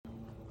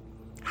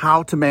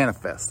how to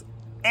manifest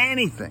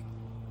anything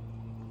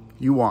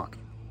you want.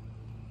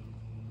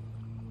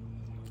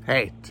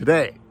 Hey,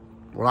 today,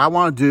 what I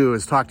want to do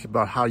is talk to you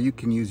about how you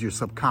can use your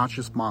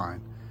subconscious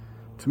mind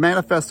to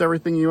manifest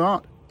everything you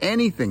want,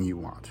 anything you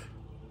want.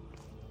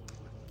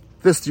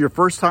 If this is your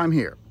first time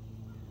here,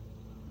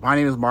 my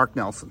name is Mark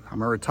Nelson.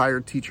 I'm a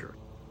retired teacher,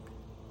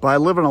 but I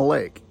live on a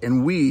lake,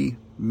 and we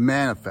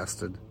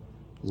manifested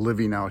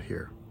living out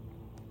here.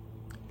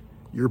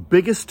 Your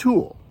biggest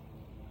tool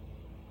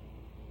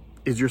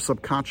is your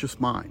subconscious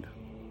mind.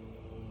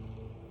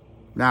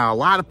 Now, a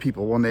lot of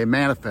people, when they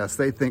manifest,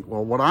 they think,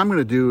 well, what I'm going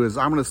to do is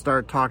I'm going to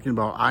start talking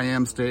about I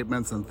am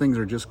statements and things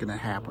are just going to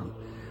happen.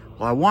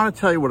 Well, I want to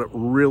tell you what it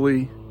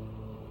really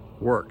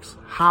works,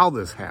 how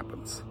this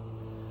happens.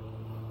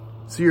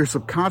 See, your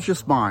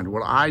subconscious mind,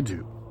 what I do,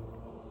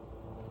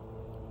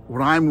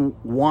 when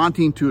I'm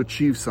wanting to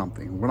achieve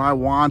something, when I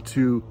want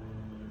to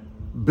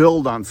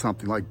build on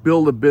something, like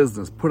build a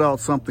business, put out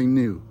something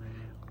new,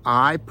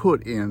 I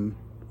put in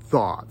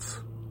thoughts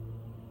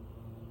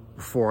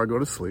before I go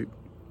to sleep.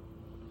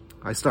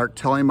 I start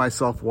telling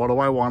myself, what do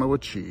I want to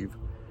achieve?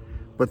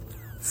 But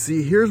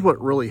see, here's what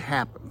really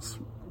happens.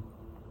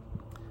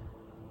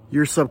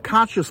 Your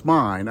subconscious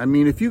mind, I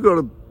mean, if you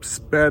go to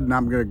bed, and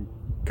I'm going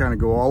to kind of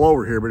go all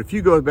over here, but if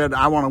you go to bed,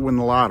 I want to win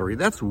the lottery,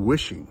 that's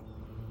wishing.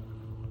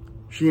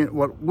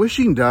 What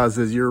wishing does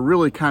is you're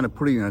really kind of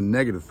putting a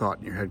negative thought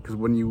in your head, because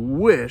when you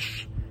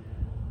wish,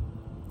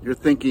 you're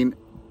thinking,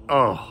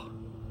 oh,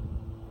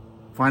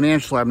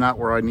 financially, I'm not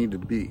where I need to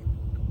be.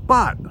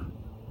 But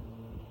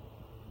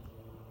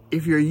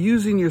if you're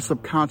using your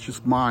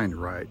subconscious mind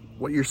right,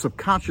 what your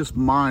subconscious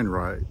mind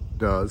right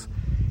does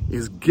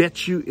is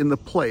get you in the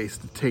place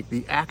to take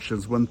the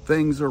actions when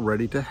things are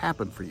ready to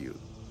happen for you.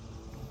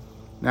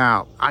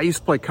 Now, I used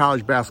to play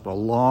college basketball a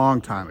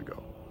long time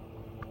ago,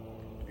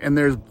 and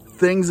there's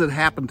things that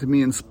happened to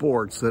me in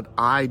sports that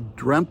I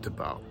dreamt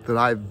about, that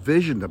I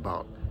visioned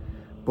about.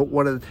 But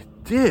what it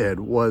did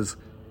was,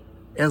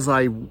 as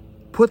I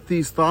put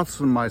these thoughts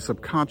in my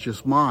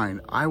subconscious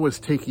mind, I was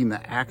taking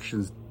the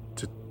actions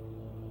to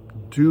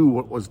do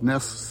what was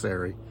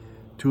necessary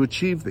to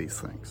achieve these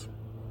things.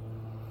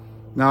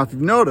 Now, if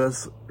you've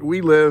noticed,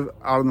 we live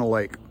out on the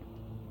lake,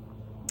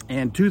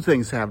 and two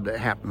things have to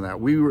happen to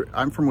that.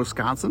 I'm from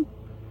Wisconsin,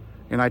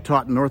 and I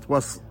taught in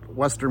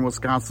northwestern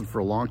Wisconsin for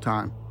a long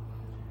time.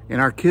 And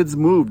our kids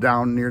moved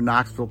down near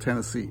Knoxville,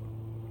 Tennessee.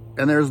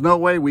 And there's no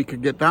way we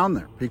could get down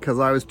there because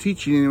I was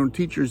teaching, and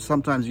teachers,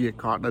 sometimes you get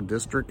caught in a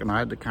district, and I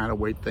had to kind of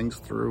wait things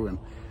through.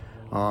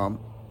 And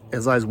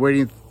as I was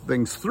waiting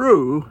things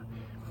through,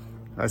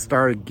 I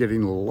started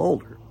getting a little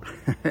older.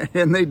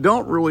 And they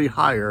don't really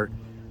hire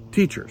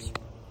teachers.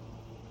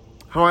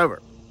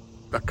 However,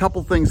 a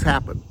couple things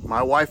happened.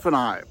 My wife and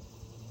I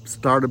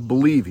started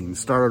believing,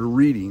 started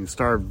reading,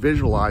 started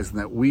visualizing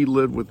that we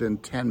lived within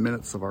 10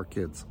 minutes of our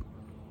kids.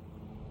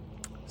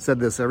 Said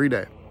this every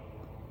day.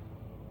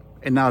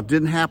 And now it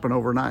didn't happen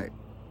overnight.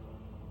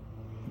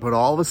 But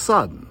all of a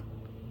sudden,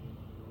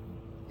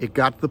 it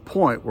got to the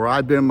point where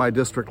I'd been in my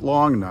district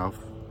long enough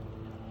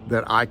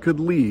that I could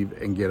leave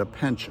and get a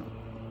pension.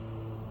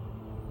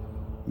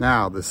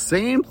 Now, the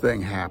same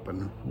thing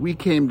happened. We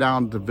came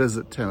down to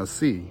visit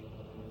Tennessee,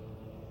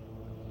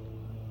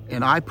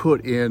 and I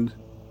put in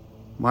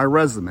my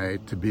resume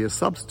to be a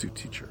substitute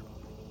teacher.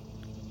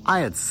 I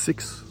had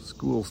 6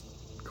 schools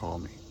call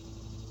me.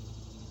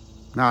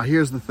 Now,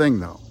 here's the thing,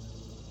 though.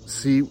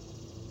 See,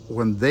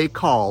 when they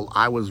called,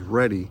 I was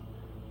ready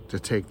to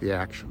take the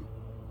action.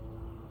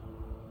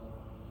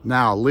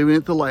 Now, living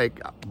at the lake,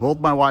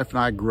 both my wife and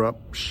I grew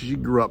up. She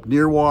grew up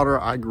near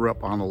water. I grew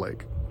up on the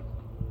lake.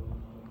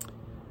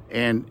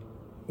 And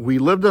we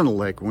lived on the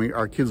lake when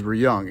our kids were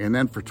young. And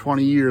then for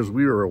 20 years,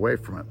 we were away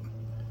from it.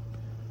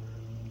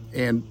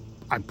 And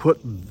I put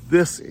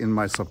this in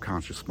my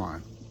subconscious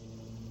mind,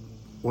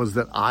 was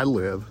that I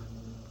live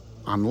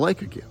on the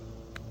lake again.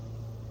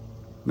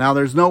 Now,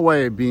 there's no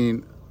way,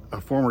 being a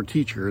former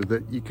teacher,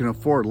 that you can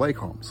afford lake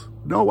homes.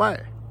 No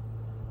way.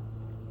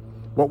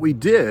 What we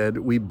did,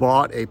 we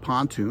bought a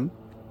pontoon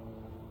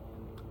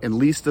and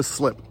leased a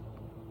slip,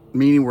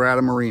 meaning we're at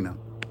a marina.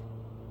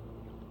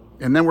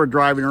 And then we're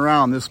driving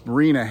around. This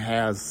marina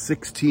has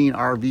 16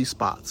 RV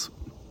spots,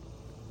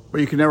 but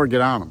you can never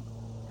get on them.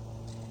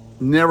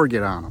 Never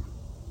get on them.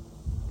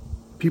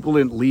 People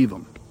didn't leave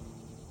them.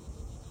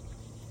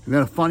 And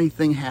then a funny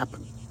thing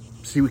happened.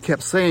 See, we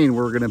kept saying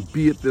we're going to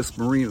be at this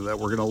marina, that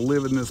we're going to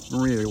live in this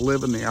marina,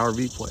 live in the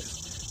RV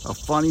place. A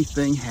funny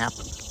thing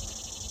happened.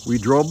 We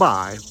drove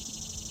by,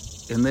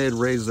 and they had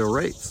raised their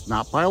rates.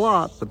 Not by a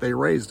lot, but they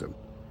raised them.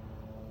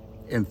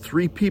 And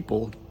 3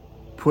 people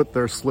put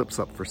their slips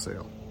up for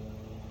sale.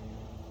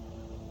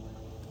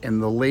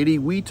 And the lady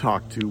we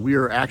talked to, we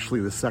were actually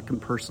the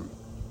second person.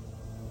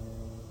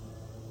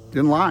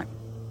 Didn't lie.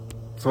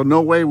 So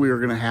no way we were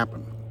going to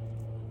happen.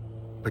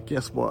 But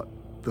guess what?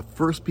 The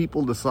first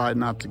people decide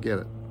not to get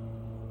it.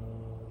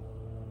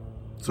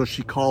 So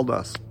she called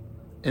us,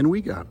 and we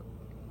got it.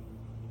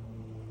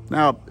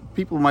 Now,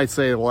 people might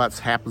say, well, that's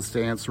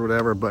happenstance or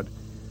whatever, but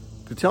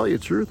to tell you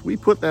the truth, we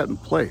put that in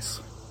place.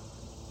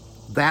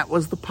 That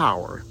was the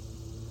power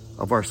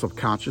of our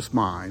subconscious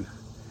mind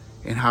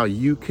and how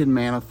you can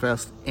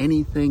manifest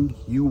anything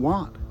you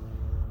want.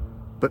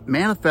 But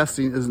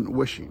manifesting isn't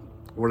wishing.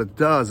 What it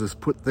does is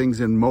put things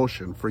in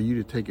motion for you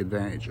to take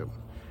advantage of,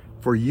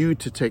 for you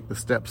to take the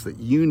steps that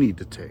you need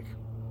to take.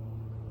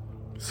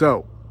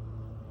 So,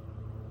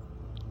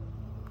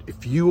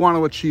 if you want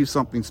to achieve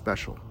something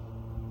special,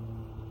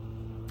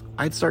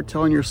 I'd start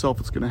telling yourself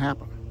it's going to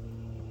happen.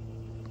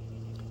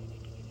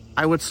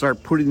 I would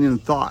start putting in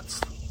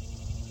thoughts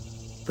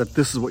that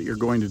this is what you're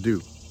going to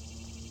do.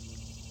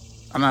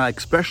 And I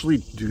especially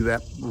do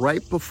that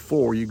right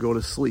before you go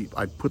to sleep.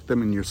 I put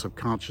them in your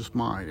subconscious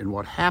mind. And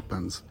what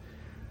happens,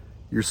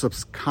 your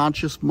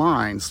subconscious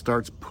mind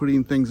starts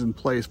putting things in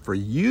place for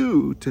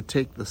you to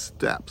take the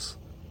steps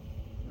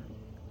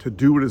to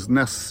do what is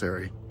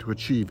necessary to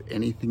achieve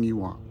anything you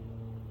want.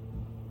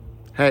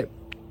 Hey,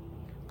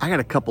 I got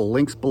a couple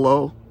links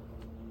below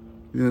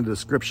in the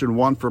description,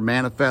 one for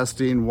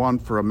manifesting, one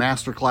for a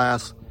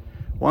masterclass,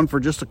 one for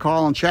just a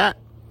call and chat.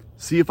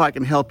 See if I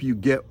can help you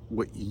get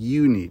what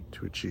you need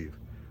to achieve.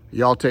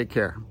 Y'all take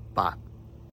care. Bye.